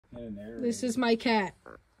And an area. This is my cat,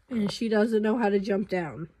 and she doesn't know how to jump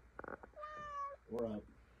down. Or up.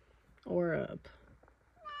 Or up.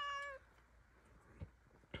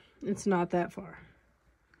 It's not that far.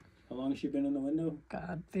 How long has she been in the window?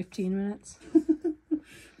 God, 15 minutes.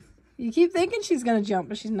 You keep thinking she's going to jump,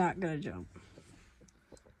 but she's not going to jump.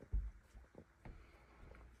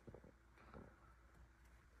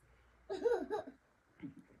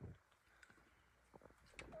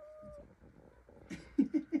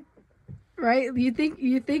 Right? You think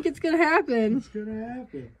it's going to happen. It's going to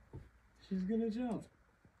happen. She's going to jump.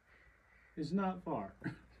 It's not far.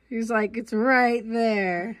 He's like, it's right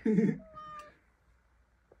there.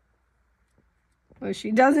 Well,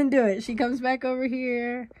 she doesn't do it. She comes back over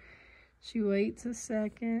here. She waits a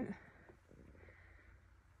second.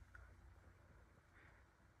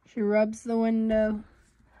 She rubs the window.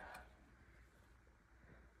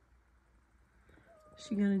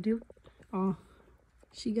 She gonna do it? Oh,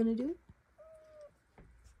 she gonna do it?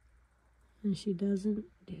 And she doesn't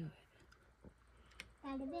do it.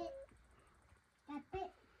 That a bit. That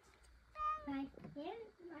bit. Right here,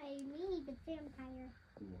 me, the vampire.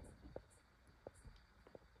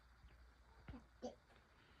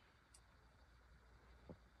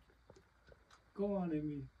 Go on,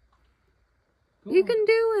 Amy. Go You on. can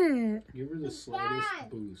do it. Give her the slightest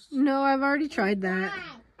boost. No, I've already tried that.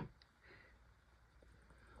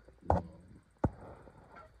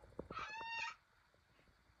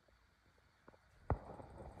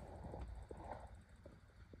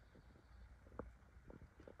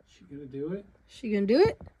 She gonna do it? She gonna do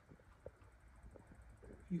it?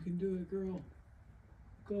 You can do it, girl.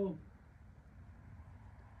 Go.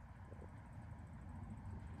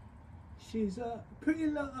 She's a pretty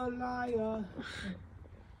little liar.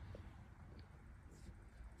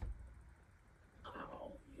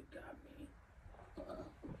 Oh, you got me.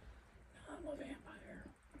 I'm a vampire.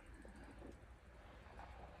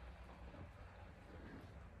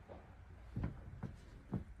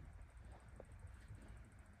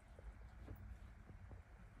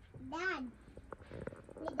 Dad.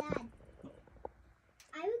 Hey, Dad.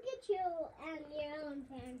 I will get you your own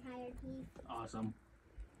vampire teeth. Awesome.